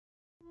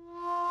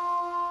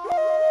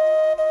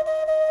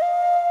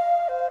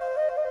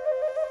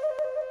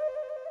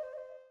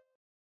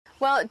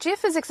Well,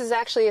 geophysics is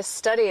actually a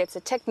study, it's a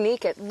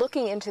technique at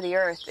looking into the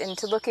Earth,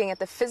 into looking at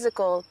the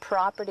physical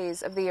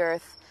properties of the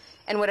Earth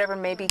and whatever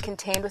may be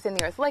contained within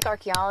the Earth, like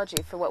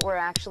archaeology for what we're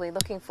actually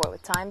looking for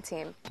with Time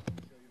Team.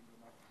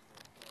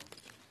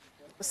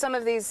 Some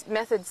of these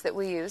methods that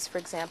we use, for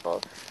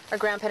example, are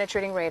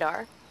ground-penetrating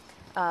radar,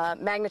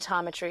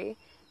 magnetometry,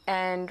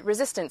 and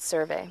resistance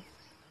survey.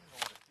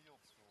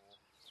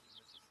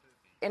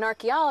 In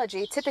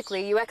archaeology,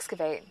 typically you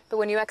excavate, but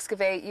when you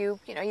excavate, you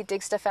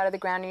dig stuff out of the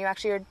ground and you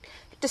actually are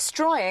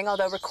destroying,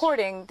 although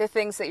recording, the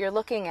things that you're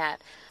looking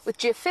at. With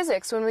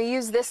geophysics, when we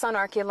use this on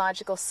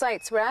archaeological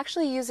sites, we're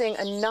actually using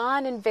a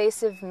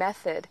non-invasive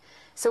method.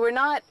 So we're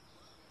not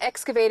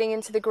excavating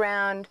into the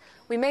ground.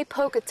 We may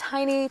poke a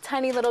tiny,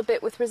 tiny little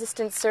bit with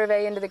resistance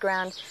survey into the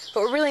ground, but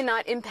we're really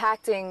not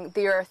impacting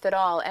the Earth at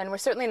all, and we're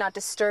certainly not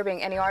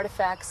disturbing any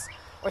artifacts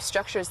or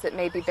structures that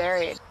may be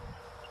buried.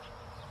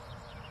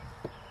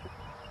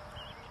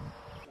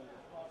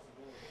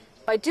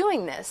 By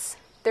doing this,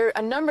 there are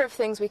a number of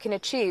things we can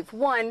achieve.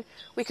 One,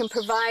 we can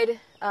provide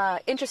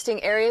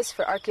interesting areas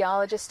for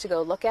archaeologists to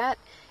go look at.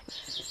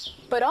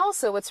 But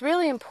also, what's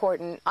really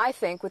important, I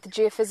think, with the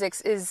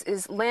geophysics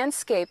is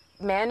landscape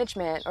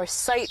management or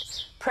site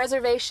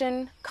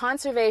preservation,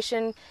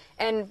 conservation,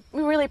 and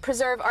we really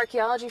preserve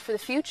archaeology for the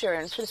future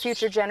and for the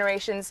future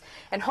generations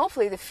and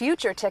hopefully the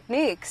future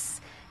techniques.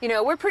 You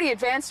know, we're pretty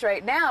advanced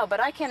right now, but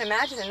I can't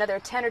imagine another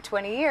 10 or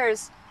 20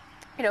 years.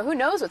 You know, who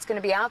knows what's going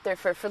to be out there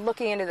for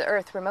looking into the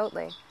Earth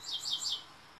remotely.